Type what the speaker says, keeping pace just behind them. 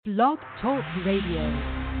Blog Talk Radio.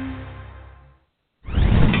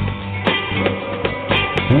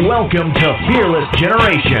 Welcome to Fearless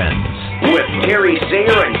Generations with Terry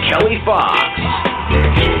Sayer and Kelly Fox.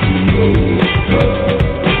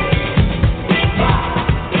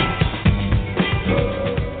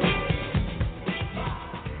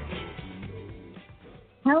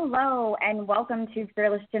 Hello, and welcome to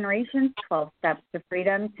Fearless Generations 12 Steps to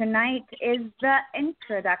Freedom. Tonight is the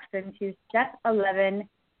introduction to Step 11,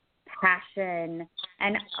 Passion.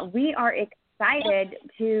 And we are excited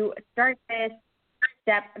to start this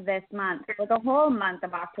step this month. For the whole month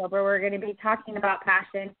of October, we're going to be talking about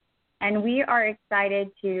passion, and we are excited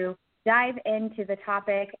to dive into the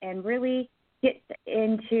topic and really get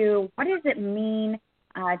into what does it mean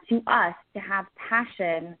to us to have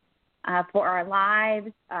passion for our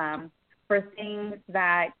lives, for things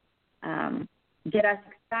that get us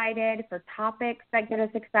excited, for topics that get us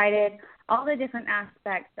excited, all the different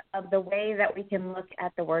aspects of the way that we can look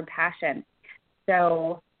at the word passion.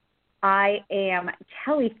 So I am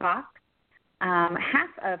Kelly Fox, half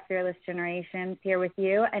of Fearless Generations here with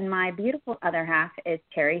you, and my beautiful other half is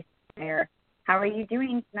Terry Sayer. How are you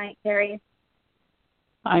doing tonight, Terry?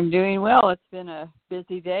 I'm doing well. It's been a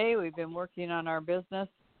busy day. We've been working on our business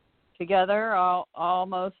together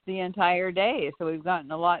almost the entire day, so we've gotten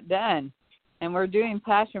a lot done. And we're doing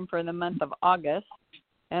passion for the month of August,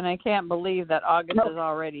 and I can't believe that August is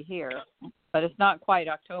already here, but it's not quite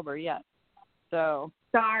October yet. So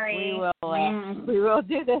sorry, we will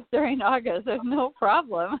do this during August. There's no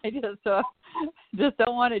problem. I just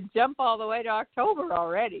don't want to jump all the way to October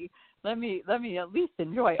already. Let me at least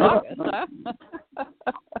enjoy August. Huh?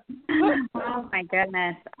 Oh my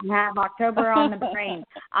goodness, I have October on the brain.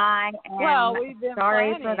 I am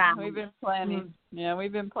sorry for that. We've been planning. Yeah,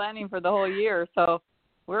 we've been planning for the whole year, so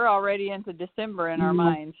we're already into December in our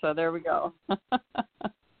minds. So there we go.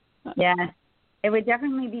 Yes, it would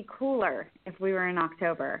definitely be cooler if we were in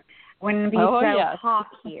October. Wouldn't be hot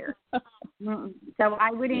here. So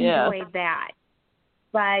I would enjoy that.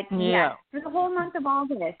 But yes, for the whole month of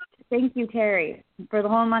August, thank you, Terry, for the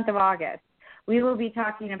whole month of August, we will be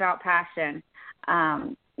talking about passion.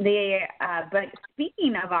 But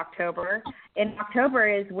speaking of October, in October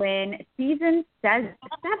is when season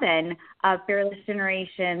 7 of Fearless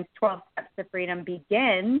Generations 12 Steps to Freedom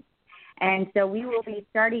begins. And so we will be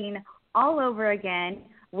starting all over again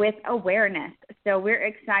with awareness. So we're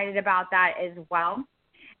excited about that as well.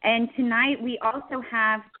 And tonight we also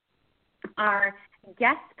have our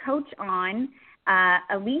guest coach on,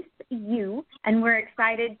 Elisa, and we're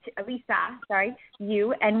excited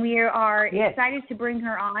and we are excited to bring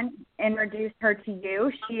her on, introduce her to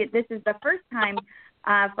you. This is the first time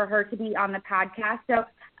for her to be on the podcast. So,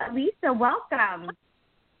 Elisa, welcome.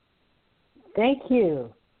 Thank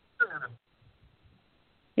you.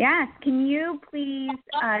 Yes, can you please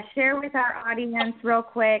share with our audience real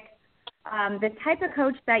quick the type of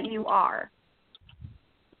coach that you are?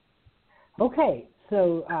 Okay,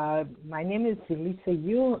 so my name is Elisa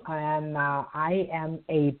Yu, and I am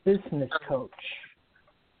a business coach.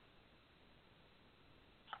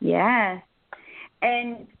 Yes.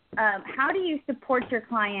 And how do you support your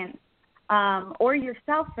clients, or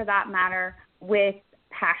yourself for that matter, with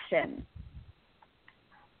passion?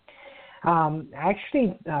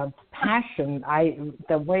 Actually, passion,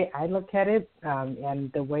 the way I look at it and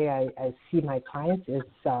the way I see my clients is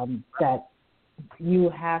that you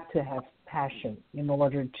have to have passion in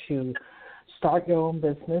order to start your own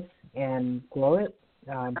business and grow it,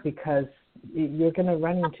 because you're going to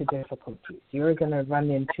run into difficulties. You're going to run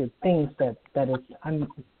into things that is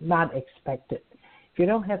not expected. If you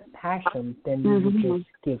don't have passion, then you just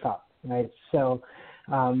give up, right? So,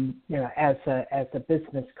 as a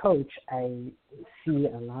business coach, I see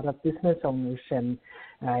a lot of business owners, and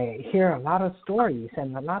I hear a lot of stories,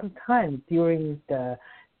 and a lot of times during the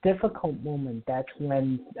difficult moment, that's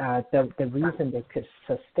when the reason they could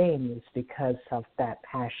sustain is because of that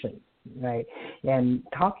passion, right? And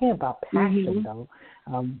talking about passion, though,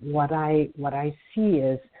 what I see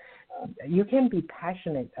is you can be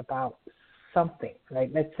passionate about something,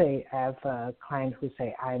 right? Let's say I have a client who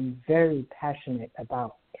say, I'm very passionate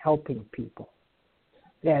about helping people.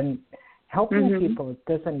 And helping people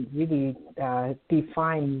doesn't really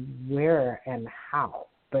define where and how,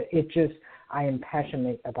 but it just, I am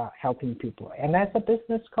passionate about helping people. And as a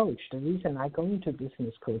business coach, the reason I go into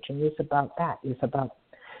business coaching is about that. It's about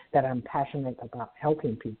that I'm passionate about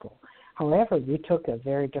helping people. However, we took a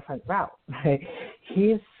very different route. Right?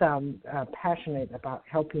 He's passionate about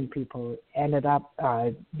helping people, ended up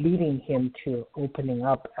leading him to opening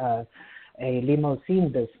up a a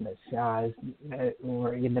limousine business,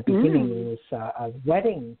 or in the beginning it was a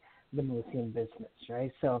wedding limousine business,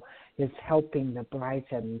 right? So it's helping the brides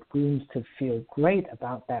and grooms to feel great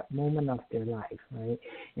about that moment of their life, right?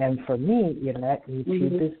 And for me, it led me to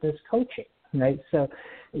business coaching, right? So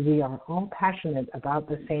we are all passionate about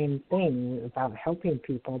the same thing, about helping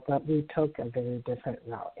people, but we took a very different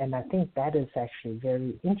route. And I think that is actually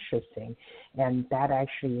very interesting, and that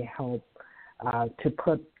actually helped to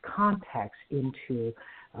put context into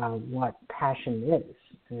what passion is.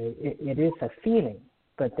 It is a feeling,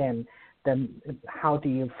 but then how do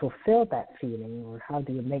you fulfill that feeling, or how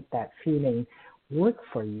do you make that feeling work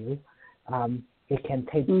for you? It can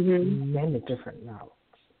take many different routes.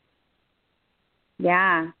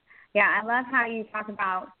 Yeah. I love how you talk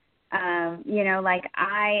about, like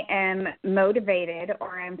I am motivated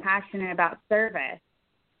or I'm passionate about service,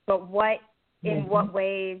 but in what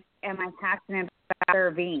ways am I passionate about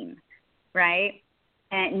serving, right?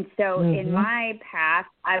 And so in my path,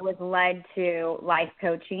 I was led to life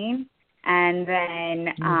coaching, and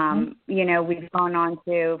then, we've gone on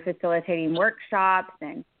to facilitating workshops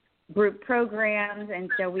and group programs,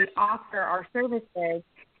 and so we offer our services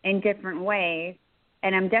in different ways,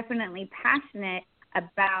 and I'm definitely passionate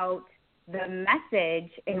about the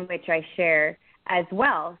message in which I share as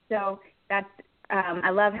well. So that's, I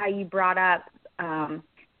love how you brought up,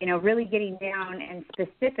 really getting down and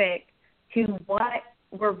specific to what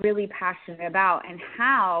we're really passionate about and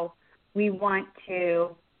how we want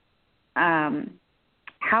to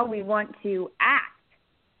act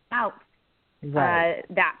out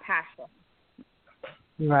that passion.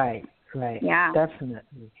 Right. Yeah.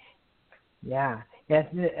 Definitely. Yeah. Yes,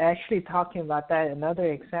 actually talking about that,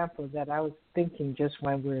 another example that I was thinking just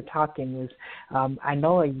when we were talking was I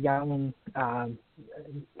know a young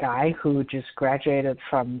guy who just graduated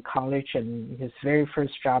from college, and his very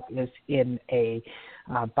first job is in a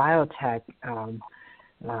biotech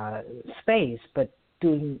space, but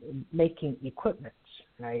making equipment,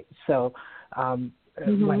 right? So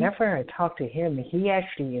whenever I talk to him, he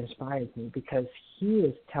actually inspires me, because he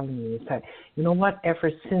is telling me that, you know what,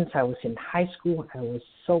 ever since I was in high school, I was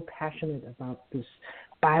so passionate about this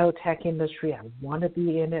biotech industry. I want to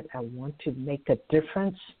be in it. I want to make a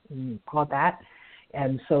difference and all that.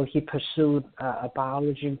 And so he pursued a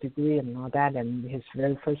biology degree and all that, and his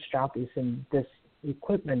very first job is in this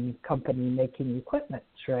equipment company making equipment,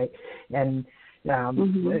 right? And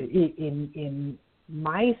in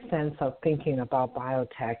my sense of thinking about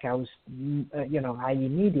biotech, I was, I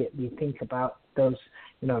immediately think about those,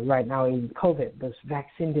 right now in COVID, those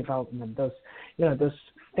vaccine development, those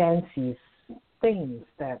fancy things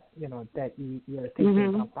that, that you're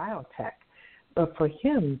thinking about biotech. But for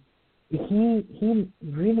him, he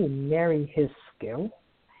really married his skill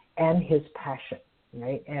and his passion,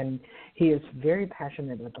 right? And he is very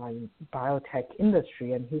passionate about biotech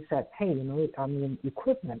industry. And he said, hey,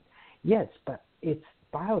 equipment, yes, but it's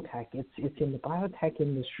biotech. It's in the biotech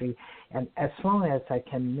industry, and as long as I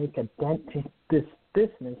can make a dent in this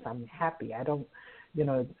business, I'm happy. I don't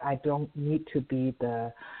need to be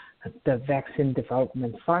the vaccine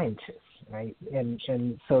development scientist, right? And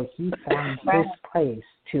so he found this place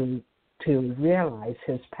to realize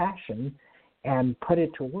his passion and put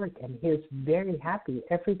it to work, and he's very happy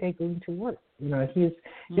every day going to work. He's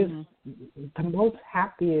the most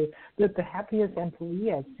happiest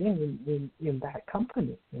employee I've seen in that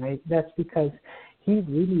company, right? That's because he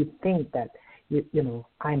really thinks that,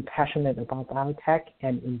 I'm passionate about biotech,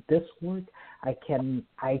 and in this work, I can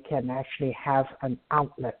actually have an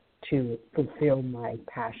outlet to fulfill my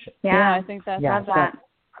passion. Yeah, I think that's that.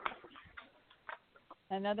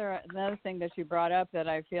 Another thing that you brought up that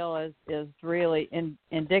I feel is really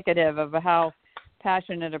indicative of how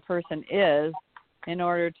passionate a person is in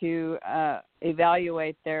order to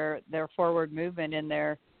evaluate their forward movement in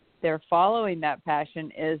their following that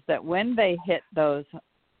passion, is that when they hit those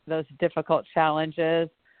difficult challenges,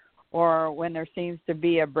 or when there seems to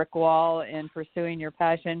be a brick wall in pursuing your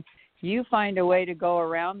passion, you find a way to go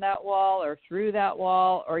around that wall or through that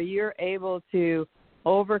wall, or you're able to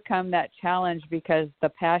overcome that challenge because the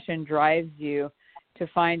passion drives you to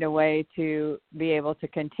find a way to be able to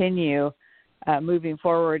continue moving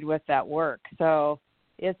forward with that work. So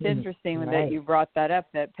it's interesting that you brought that up,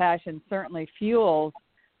 that passion certainly fuels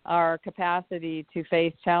our capacity to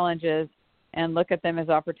face challenges and look at them as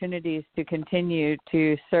opportunities to continue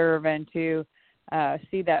to serve and to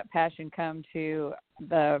see that passion come to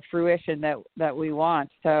the fruition that we want.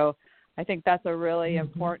 So I think that's a really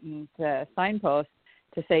important signpost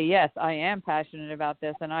to say, yes, I am passionate about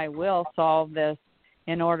this, and I will solve this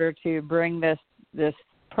in order to bring this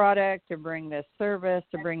product, to bring this service,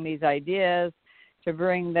 to bring these ideas, to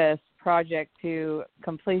bring this project to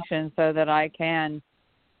completion so that I can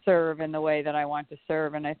serve in the way that I want to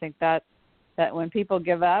serve. And I think that when people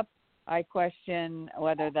give up, I question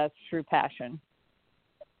whether that's true passion.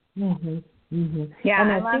 Mm-hmm. Mm-hmm. Yeah,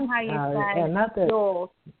 and I love think, how you said fuels.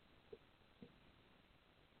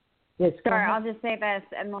 Yes, sorry, I'll just say this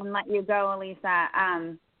and then let you go, Elisa.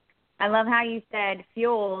 I love how you said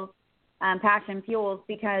fuels, passion fuels,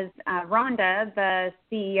 because Rhonda, the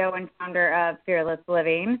CEO and founder of Fearless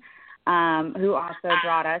Living, who also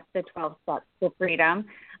brought us the 12 Steps to Freedom,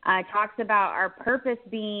 talks about our purpose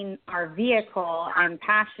being our vehicle and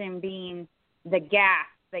passion being the gas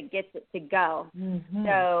that gets it to go. Mm-hmm.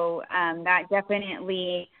 So that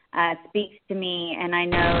definitely speaks to me, and I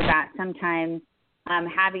know that sometimes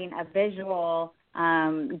having a visual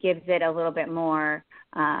gives it a little bit more,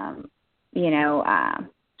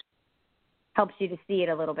 helps you to see it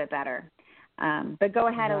a little bit better. But go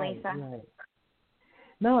ahead, Right, Elisa. right.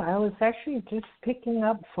 No, I was actually just picking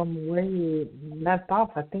up from where you left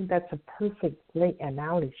off. I think that's a great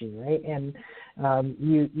analogy, right? And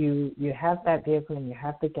you have that vehicle and you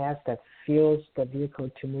have the gas that fuels the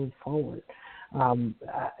vehicle to move forward.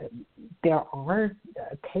 There are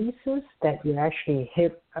cases that you actually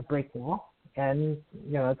hit a brick wall, and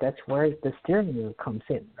that's where the steering wheel comes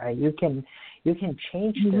in, right? You can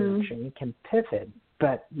change direction, you can pivot,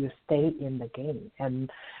 but you stay in the game.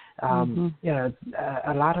 And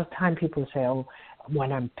a lot of time people say, "Oh,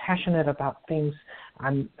 when I'm passionate about things,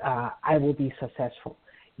 I will be successful."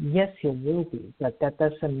 Yes, you will be, but that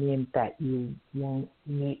doesn't mean that you won't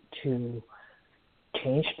need to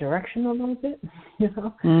change direction a little bit.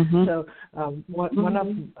 So one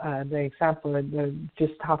of the example,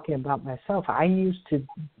 just talking about myself, I used to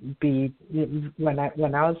be when I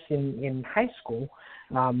was in high school.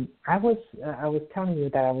 I was telling you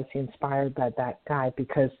that I was inspired by that guy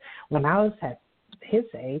because when I was at his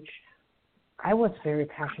age, I was very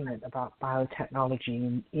passionate about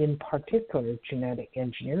biotechnology, in particular genetic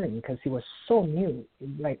engineering, because it was so new.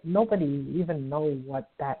 Like nobody even know what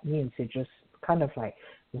that means. It just kind of like,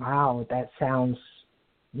 wow, that sounds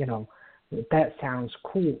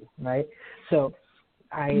cool, right? So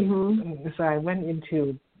I went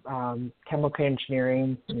into chemical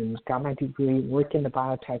engineering and got my degree, worked in the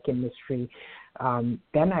biotech industry.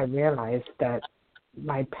 Then I realized that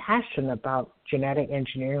my passion about genetic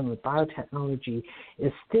engineering and biotechnology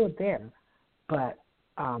is still there, but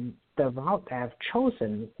the route that I've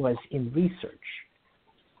chosen was in research.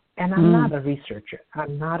 And I'm not a researcher.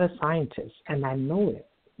 I'm not a scientist, and I know it.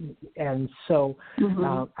 And so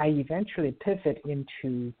I eventually pivot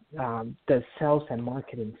into the sales and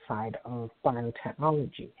marketing side of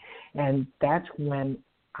biotechnology. And that's when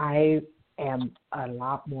I am a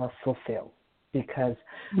lot more fulfilled because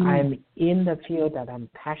I'm in the field that I'm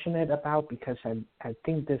passionate about, because I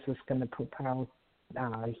think this is going to propel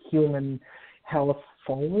human health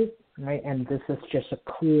forward, right? And this is just a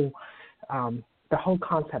cool the whole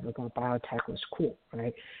concept about biotech was cool,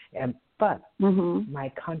 right? But my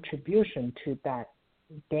contribution to that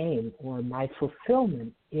game, or my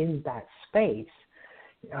fulfillment in that space,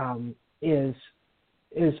 is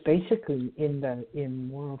basically in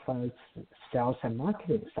more of a sales and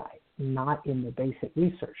marketing side, not in the basic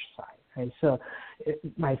research side. Right? So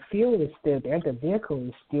my field is still there. The vehicle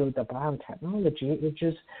is still the biotechnology. It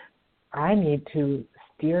just I need to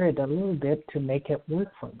steer it a little bit to make it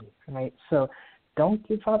work for me, right? So don't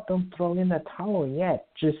give up. Don't throw in the towel yet.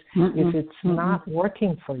 Just if it's not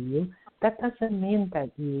working for you, that doesn't mean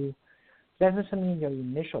your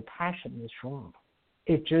initial passion is wrong.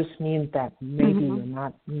 It just means that maybe you're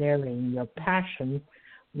not marrying your passion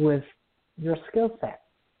with your skill set.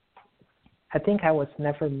 I think I was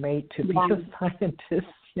never made to be a scientist,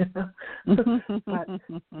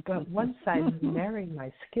 but once I married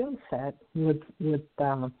my skill set with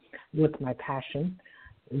my passion,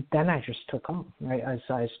 then I just took off, right? As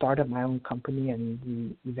I started my own company, and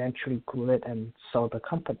we eventually grew it and sold the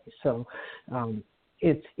company. So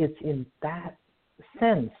it's in that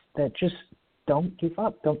sense that just don't give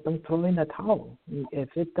up. Don't throw in the towel. If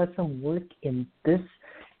it doesn't work in this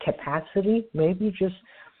capacity, maybe just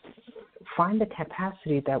find a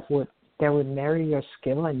capacity that would marry your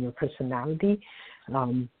skill and your personality,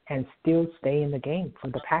 and still stay in the game for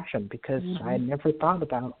the passion. Because I never thought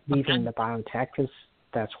about leaving the biotech, because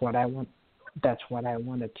that's what I want. That's what I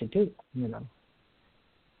wanted to do.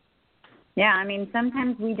 Yeah, I mean,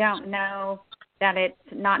 sometimes we don't know that it's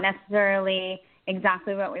not necessarily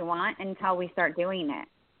exactly what we want until we start doing it,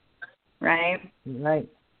 right? Right.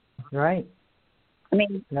 I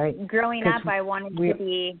mean, growing up, I wanted to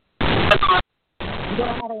be. Go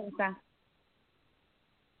ahead, Lisa.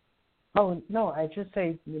 Oh no, I just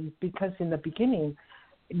say because in the beginning,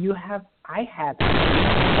 I had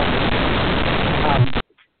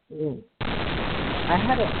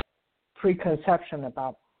a preconception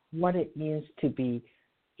about what it means to be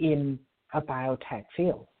in a biotech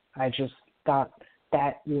field. I just thought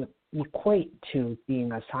that would equate to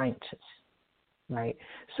being a scientist, right?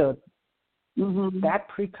 So that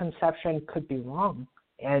preconception could be wrong,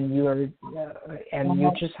 and you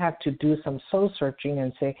just have to do some soul searching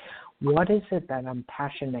and say, what is it that I'm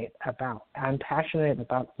passionate about? I'm passionate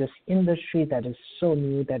about this industry that is so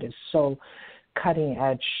new, that is so cutting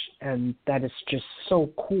edge, and that is just so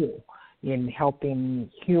cool in helping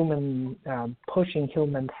pushing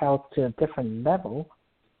human health to a different level.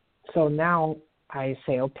 So now I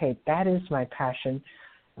say, okay, that is my passion.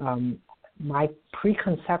 My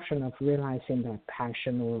preconception of realizing that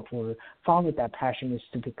passion or follow that passion is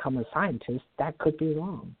to become a scientist. That could be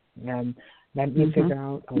wrong. And let me figure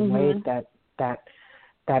out a way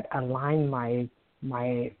that align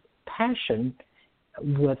my passion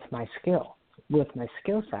with my skill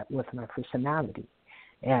set, with my personality.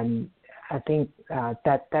 And I think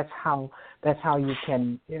that's how you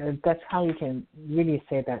can really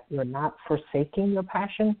say that you're not forsaking your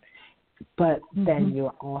passion, but then you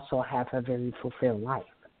also have a very fulfilled life.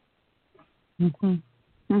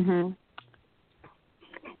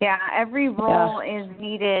 Yeah, every role is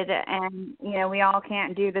needed, and we all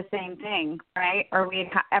can't do the same thing, right? Or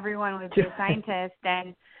everyone would be a scientist,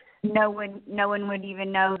 and no one would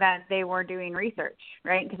even know that they were doing research,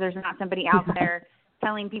 right? Because there's not somebody out there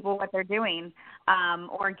telling people what they're doing,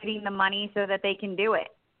 or getting the money so that they can do it,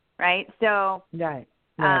 right? So right.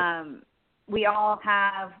 We all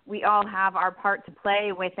have our part to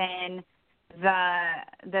play within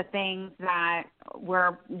the things that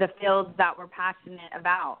were the fields that we're passionate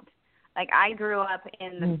about. Like I grew up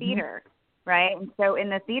in the theater, right? And so in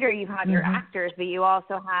the theater you have your actors, but you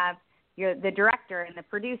also have the director and the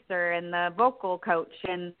producer and the vocal coach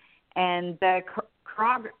and the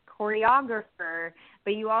choreographer,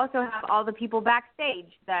 but you also have all the people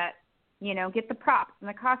backstage that get the props and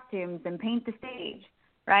the costumes and paint the stage,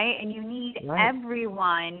 right? And you need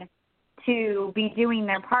everyone to be doing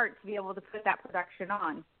their part to be able to put that production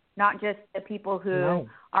on, not just the people who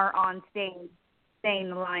are on stage saying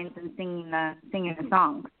the lines and singing the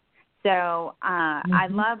songs. So I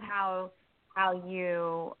love how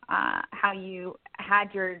you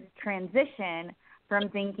had your transition from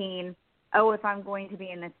thinking, oh, if I'm going to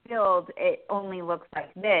be in this field, it only looks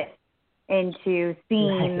like this, into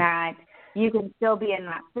seeing that you can still be in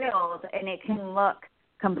that field and it can look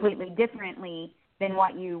completely differently than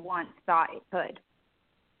what you once thought it could.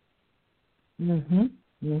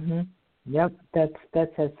 Yep,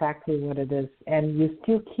 that's exactly what it is. And you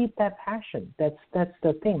still keep that passion. That's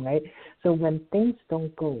the thing, right? So when things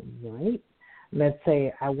don't go right, let's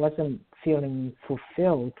say I wasn't feeling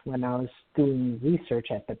fulfilled when I was doing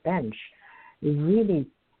research at the bench, it really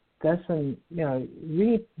doesn't,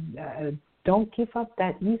 don't give up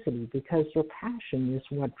that easily, because your passion is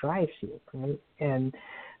what drives you, right? And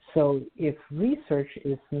so if research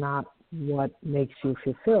is not what makes you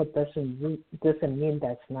fulfilled, doesn't mean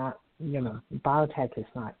that's not, biotech is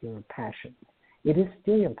not your passion. It is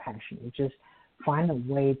still your passion. You just find a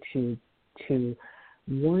way to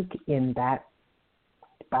work in that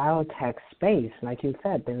biotech space. Like you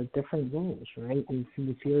said, there are different roles, right? If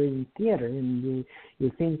you're in theater and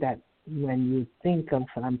you think that when you think of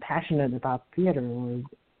I'm passionate about theater, or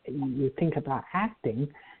you think about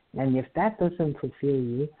acting, and if that doesn't fulfill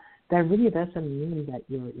you, that really doesn't mean that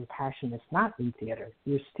your passion is not in theater.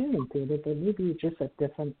 You're still in theater, but maybe it's just a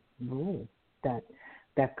different role that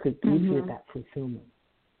could give you that fulfillment.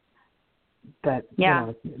 But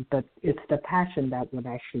but it's the passion that would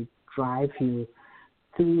actually drive you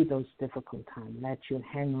through those difficult times. Let you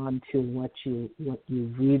hang on to what you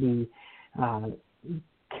really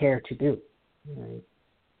care to do. Right?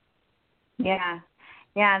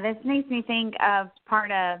 Yeah. This makes me think of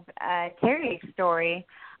part of Terry's story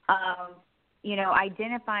of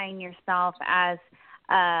identifying yourself as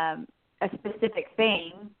a specific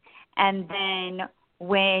thing, and then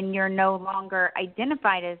when you're no longer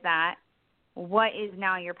identified as that, what is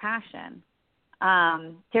now your passion?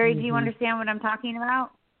 Terry, do you understand what I'm talking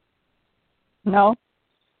about? No.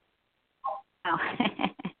 Oh.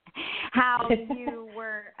 How you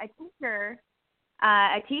were a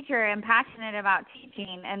teacher and passionate about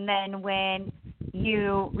teaching, and then when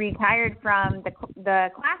you retired from the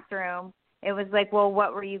classroom, it was like, well,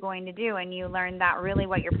 what were you going to do? And you learned that really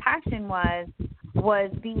what your passion was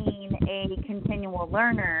being a continual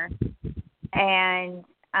learner and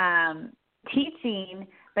teaching,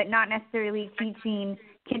 but not necessarily teaching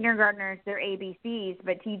kindergartners their ABCs,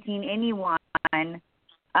 but teaching anyone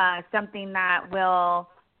something that will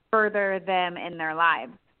further them in their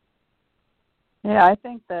lives. Yeah, I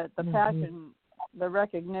think that the passion, the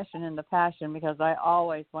recognition and the passion, because I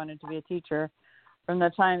always wanted to be a teacher from the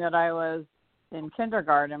time that I was in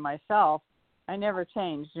kindergarten myself. I never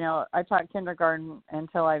changed. You know, I taught kindergarten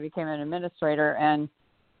until I became an administrator, and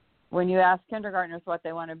when you ask kindergartners what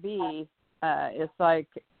they want to be, it's like,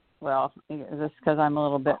 well, just because I'm a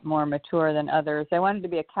little bit more mature than others, they wanted to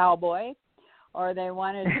be a cowboy, or they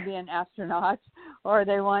wanted to be an astronaut, or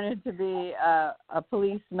they wanted to be a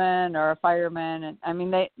policeman or a fireman. And I mean,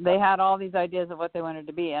 they had all these ideas of what they wanted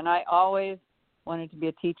to be, and I always wanted to be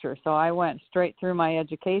a teacher. So I went straight through my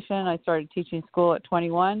education. I started teaching school at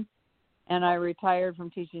 21, and I retired from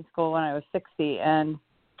teaching school when I was 60, and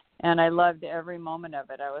I loved every moment of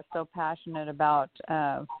it. I was so passionate about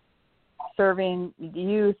serving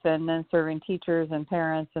youth and then serving teachers and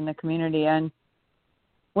parents in the community. And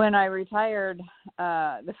when I retired,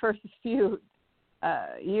 the first few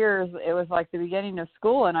years, it was like the beginning of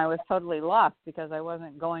school, and I was totally lost because I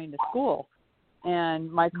wasn't going to school.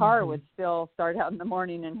 And my car would still start out in the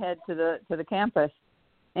morning and head to the campus.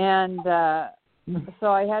 And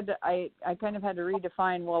so I kind of had to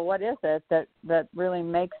redefine, well, what is it that really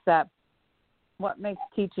makes what makes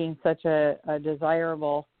teaching such a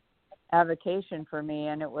desirable avocation for me?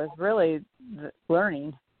 And it was really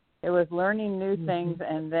learning. It was learning new things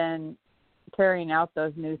and then carrying out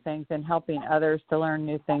those new things and helping others to learn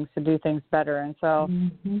new things, to do things better. And so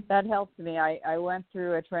that helped me. I went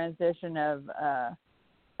through a transition of,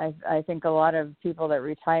 I think a lot of people that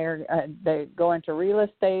retired, they go into real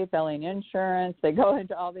estate, selling insurance. They go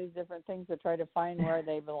into all these different things to try to find where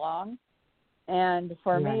they belong. And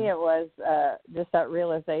for me, it was just that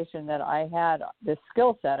realization that I had this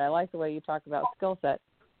skill set. I like the way you talk about skill set.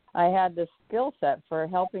 I had this skill set for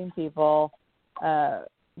helping people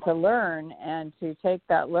to learn and to take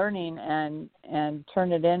that learning and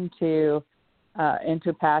turn it into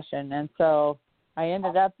passion. And so I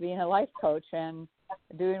ended up being a life coach and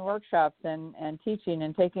doing workshops and teaching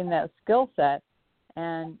and taking that skill set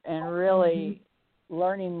and really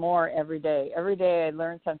learning more every day. Every day I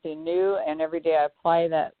learn something new, and every day I apply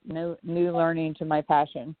that new learning to my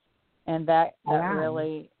passion. And that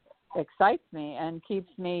really excites me and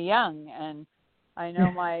keeps me young. And I know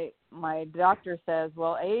my doctor says,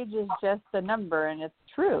 well, age is just a number, and it's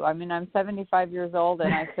true. I mean, I'm 75 years old,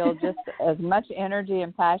 and I feel just as much energy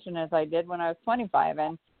and passion as I did when I was 25.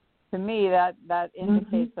 And to me, that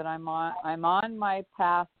indicates that I'm on my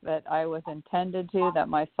path that I was intended to, that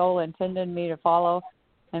my soul intended me to follow,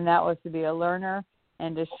 and that was to be a learner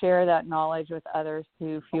and to share that knowledge with others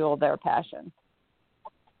to fuel their passion.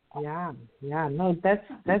 Yeah, no, that's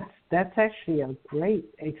actually a great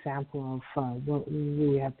example of what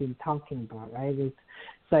we have been talking about, right? It's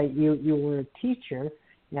like you were a teacher,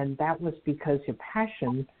 and that was because your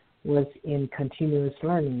passion was in continuous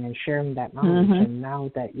learning and sharing that knowledge. And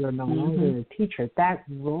now that you're no longer a teacher, that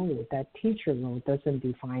teacher role doesn't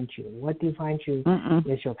define you. What defines you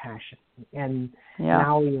is your passion. And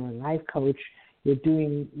now you're a life coach. You're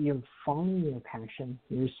following your passion.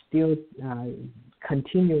 You're still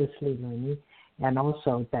continuously learning, and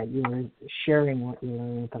also that you're sharing what you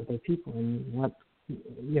learn with other people, and what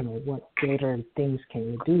greater things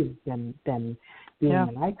can you do than being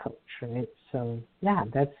a life coach, right? So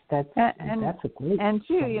that's a great. And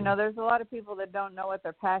too, there's a lot of people that don't know what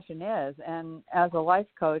their passion is, and as a life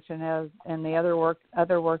coach and the other work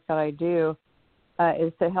that I do.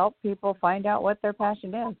 Is to help people find out what their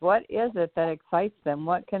passion is. What is it that excites them?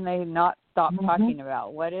 What can they not stop talking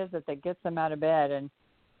about? What is it that gets them out of bed and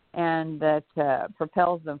that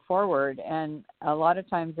propels them forward? And a lot of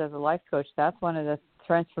times as a life coach, that's one of the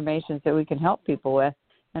transformations that we can help people with.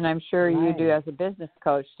 And I'm sure you do as a business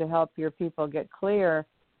coach to help your people get clear,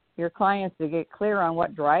 your clients to get clear on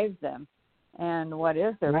what drives them and what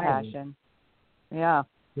is their passion. Yeah.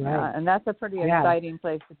 Right. And that's a pretty exciting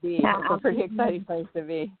place to be. Yeah, it's a pretty exciting place to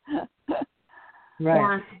be.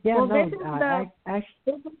 Right. Yeah. Well, no, this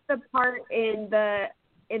is the part in the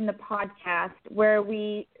podcast where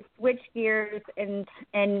we switch gears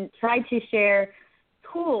and try to share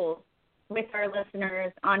tools with our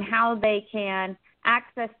listeners on how they can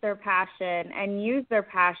access their passion and use their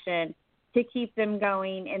passion to keep them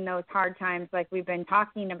going in those hard times like we've been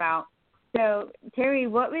talking about. So, Terry,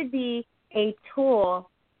 what would be a tool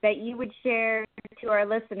that you would share to our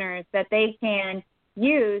listeners that they can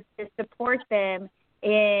use to support them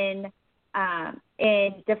in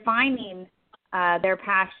defining their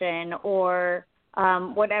passion, or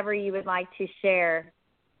whatever you would like to share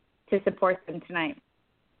to support them tonight?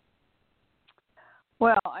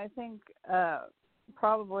 Well, I think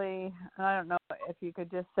probably, I don't know if you could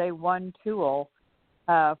just say one tool.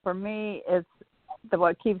 For me, it's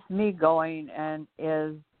what keeps me going and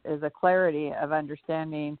is a clarity of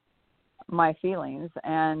understanding my feelings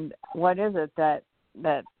and what is it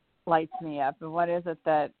that lights me up and what is it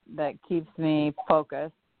that keeps me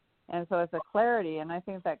focused. And so it's a clarity, and I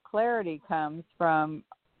think that clarity comes from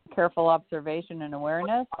careful observation and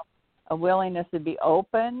awareness, a willingness to be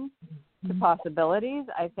open to possibilities.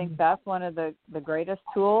 I think that's one of the greatest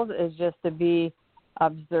tools, is just to be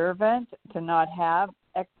observant, to not have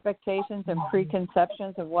expectations and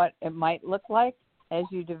preconceptions of what it might look like as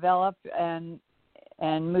you develop and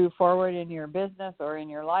move forward in your business or in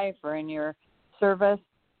your life or in your service.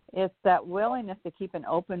 It's that willingness to keep an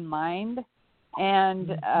open mind and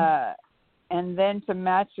then to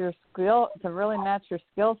match your skill, to really match your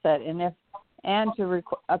skill set, and to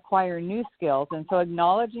acquire new skills. And so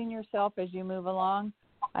acknowledging yourself as you move along,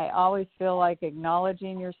 I always feel like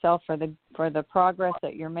acknowledging yourself for the progress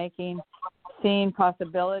that you're making, seeing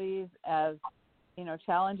possibilities as,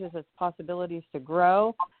 challenges as possibilities to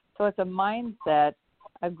grow. So it's a mindset,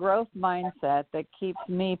 a growth mindset that keeps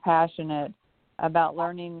me passionate about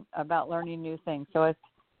learning new things. So it's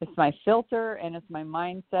my filter and it's my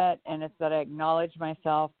mindset, and it's that I acknowledge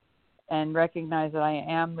myself and recognize that I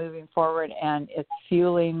am moving forward, and it's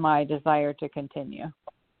fueling my desire to continue.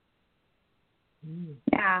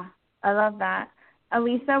 Yeah, I love that.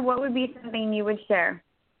 Elisa, what would be something you would share?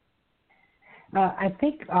 I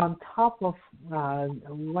think on top of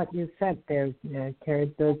what you said there,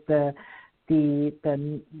 Carrie, the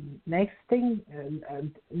next thing,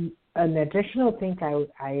 an additional thing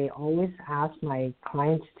I always ask my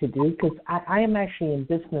clients to do, because I am actually in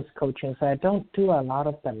business coaching, so I don't do a lot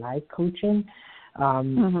of the life coaching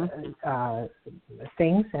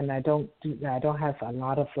things, and I don't have a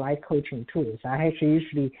lot of life coaching tools. I actually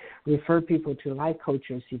usually refer people to life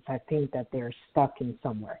coaches if I think that they're stuck in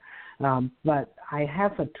somewhere. But I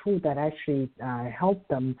have a tool that actually help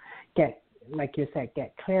them get, like you said,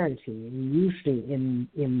 get clarity, usually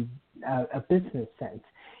in a business sense,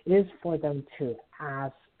 is for them to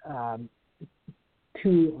ask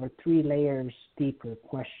 2 or 3 layers deeper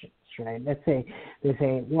questions, right? Let's say they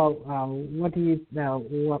say, well, what do you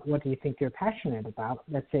think you're passionate about?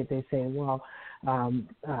 Let's say they say, well,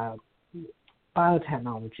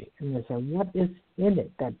 biotechnology, and they say, what is in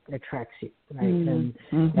it that attracts you, right?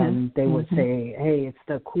 And they would say, hey, it's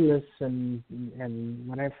the coolest and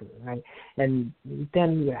whatever, right? And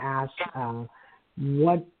then you ask,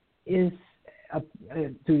 what is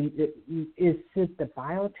is it the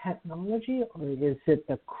biotechnology, or is it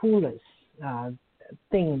the coolest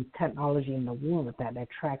technology in the world that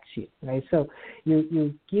attracts you, right? So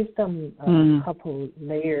you give them a couple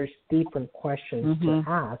layers deeper questions to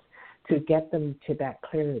ask to get them to that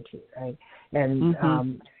clarity, right? And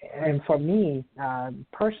and for me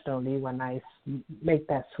personally, when I make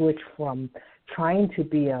that switch from trying to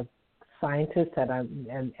be a scientist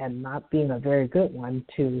and not being a very good one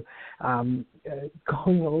to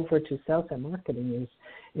going over to sales and marketing,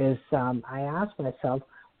 is I ask myself,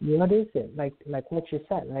 what is it, like what you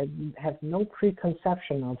said, right? Have no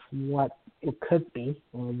preconception of what it could be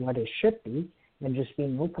or what it should be, and just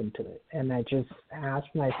being open to it. And I just ask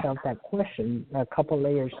myself that question, a couple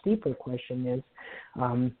layers deeper question is,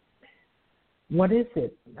 what is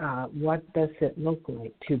it? What does it look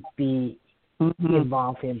like to be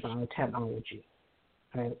involved in biotechnology?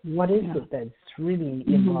 Right? What is it that's really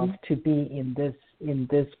involved to be in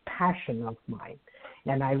this passion of mine?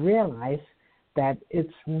 And I realize that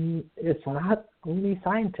it's not only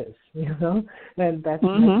scientists, and that's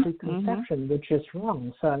my preconception, which is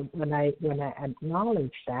wrong. So when I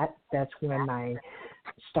acknowledge that, that's when I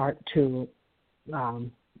start to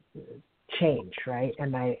change, right?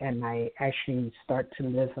 And I actually start to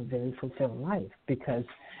live a very fulfilled life, because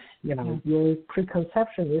your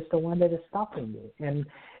preconception is the one that is stopping you. And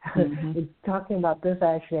talking about this,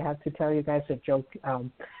 I actually have to tell you guys a joke.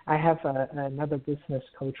 I have another business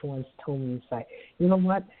coach once told me, it's like, you know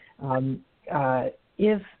what?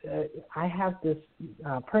 If I have this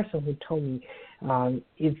person who told me,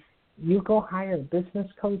 if you go hire a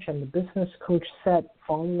business coach and the business coach said,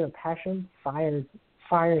 follow your passion, fire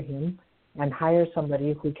him, and hire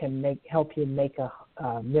somebody who can help you make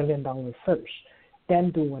 $1 million first.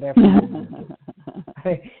 Then do whatever you want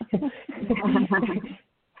to do.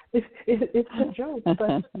 It's a joke,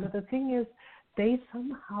 but the thing is, they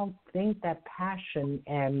somehow think that passion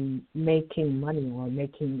and making money or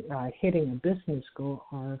hitting a business goal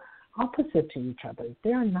are opposite to each other.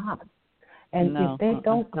 They're not. And No. if they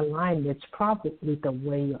don't align, it's probably the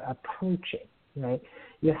way you approach it, right?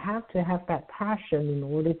 You have to have that passion in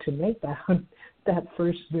order to make that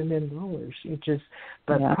first $1 million.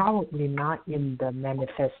 But probably not in the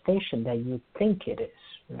manifestation that you think it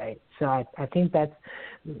is, right? So I think that's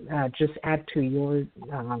just add to your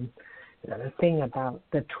thing about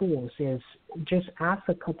the tools is just ask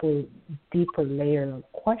a couple deeper layer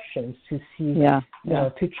questions to see,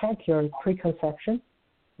 to check your preconception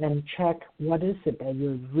and check what is it that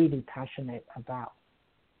you're really passionate about.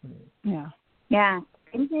 Yeah. Yeah.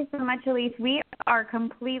 Thank you so much, Elise. We are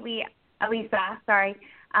completely, Elisa, sorry.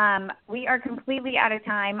 We are completely out of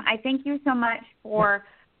time. I thank you so much for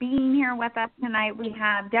being here with us tonight. We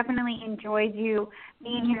have definitely enjoyed you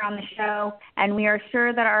being here on the show, and we are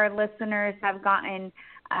sure that our listeners have gotten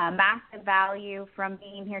massive value from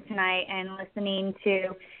being here tonight and listening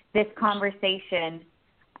to this conversation.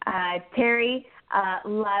 Terry,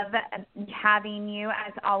 love having you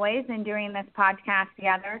as always and doing this podcast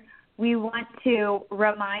together. We want to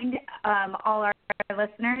remind all our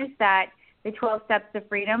listeners that the 12 Steps to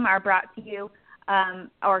Freedom are brought to you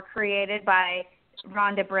or created by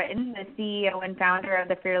Rhonda Britton, the CEO and founder of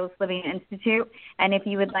the Fearless Living Institute. And if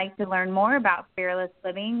you would like to learn more about Fearless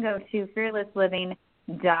Living, go to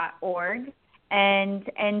fearlessliving.org.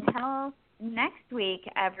 And until next week,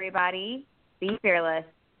 everybody, be fearless.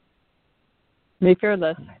 Be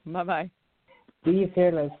fearless. Bye-bye. Be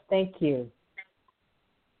fearless. Thank you.